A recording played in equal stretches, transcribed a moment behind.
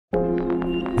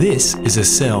This is a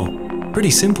cell. Pretty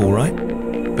simple, right?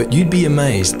 But you'd be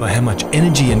amazed by how much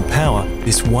energy and power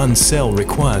this one cell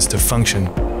requires to function.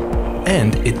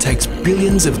 And it takes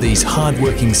billions of these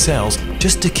hard-working cells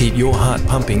just to keep your heart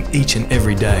pumping each and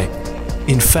every day.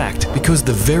 In fact, because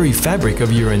the very fabric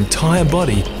of your entire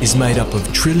body is made up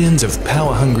of trillions of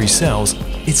power-hungry cells,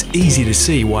 it's easy to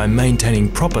see why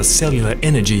maintaining proper cellular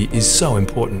energy is so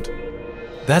important.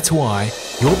 That's why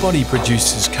your body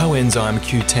produces coenzyme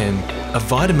Q10, a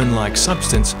vitamin-like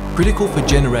substance critical for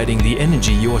generating the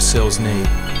energy your cells need.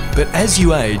 But as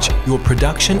you age, your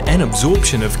production and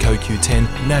absorption of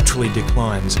CoQ10 naturally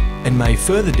declines and may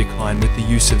further decline with the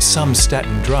use of some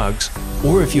statin drugs,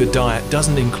 or if your diet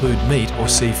doesn't include meat or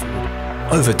seafood.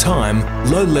 Over time,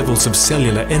 low levels of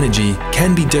cellular energy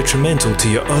can be detrimental to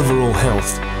your overall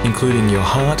health, including your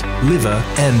heart, liver,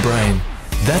 and brain.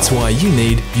 That's why you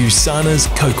need USANA's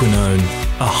CoQuinone,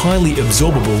 a highly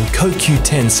absorbable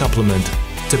CoQ10 supplement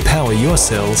to power your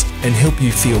cells and help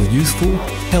you feel youthful,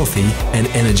 healthy, and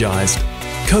energized.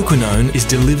 CoQuinone is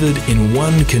delivered in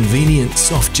one convenient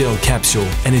soft gel capsule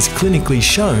and is clinically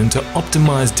shown to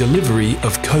optimize delivery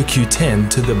of CoQ10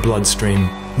 to the bloodstream.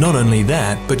 Not only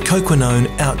that, but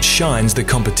CoQuinone outshines the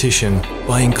competition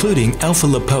by including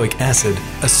alpha-lipoic acid,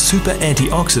 a super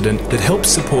antioxidant that helps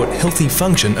support healthy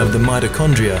function of the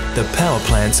mitochondria, the power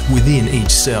plants within each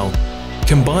cell.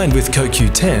 Combined with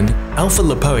CoQ10,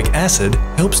 alpha-lipoic acid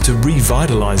helps to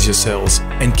revitalize your cells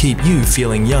and keep you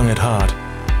feeling young at heart.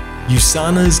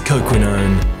 USANA's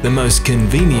CoQuinone, the most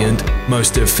convenient,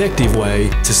 most effective way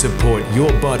to support your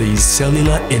body's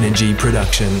cellular energy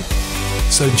production.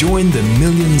 So join the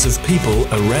millions of people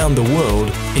around the world,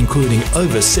 including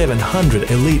over 700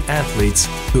 elite athletes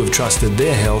who have trusted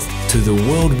their health to the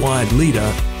worldwide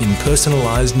leader in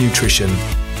personalized nutrition.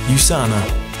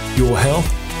 USANA, your health,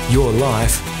 your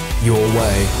life, your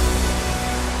way.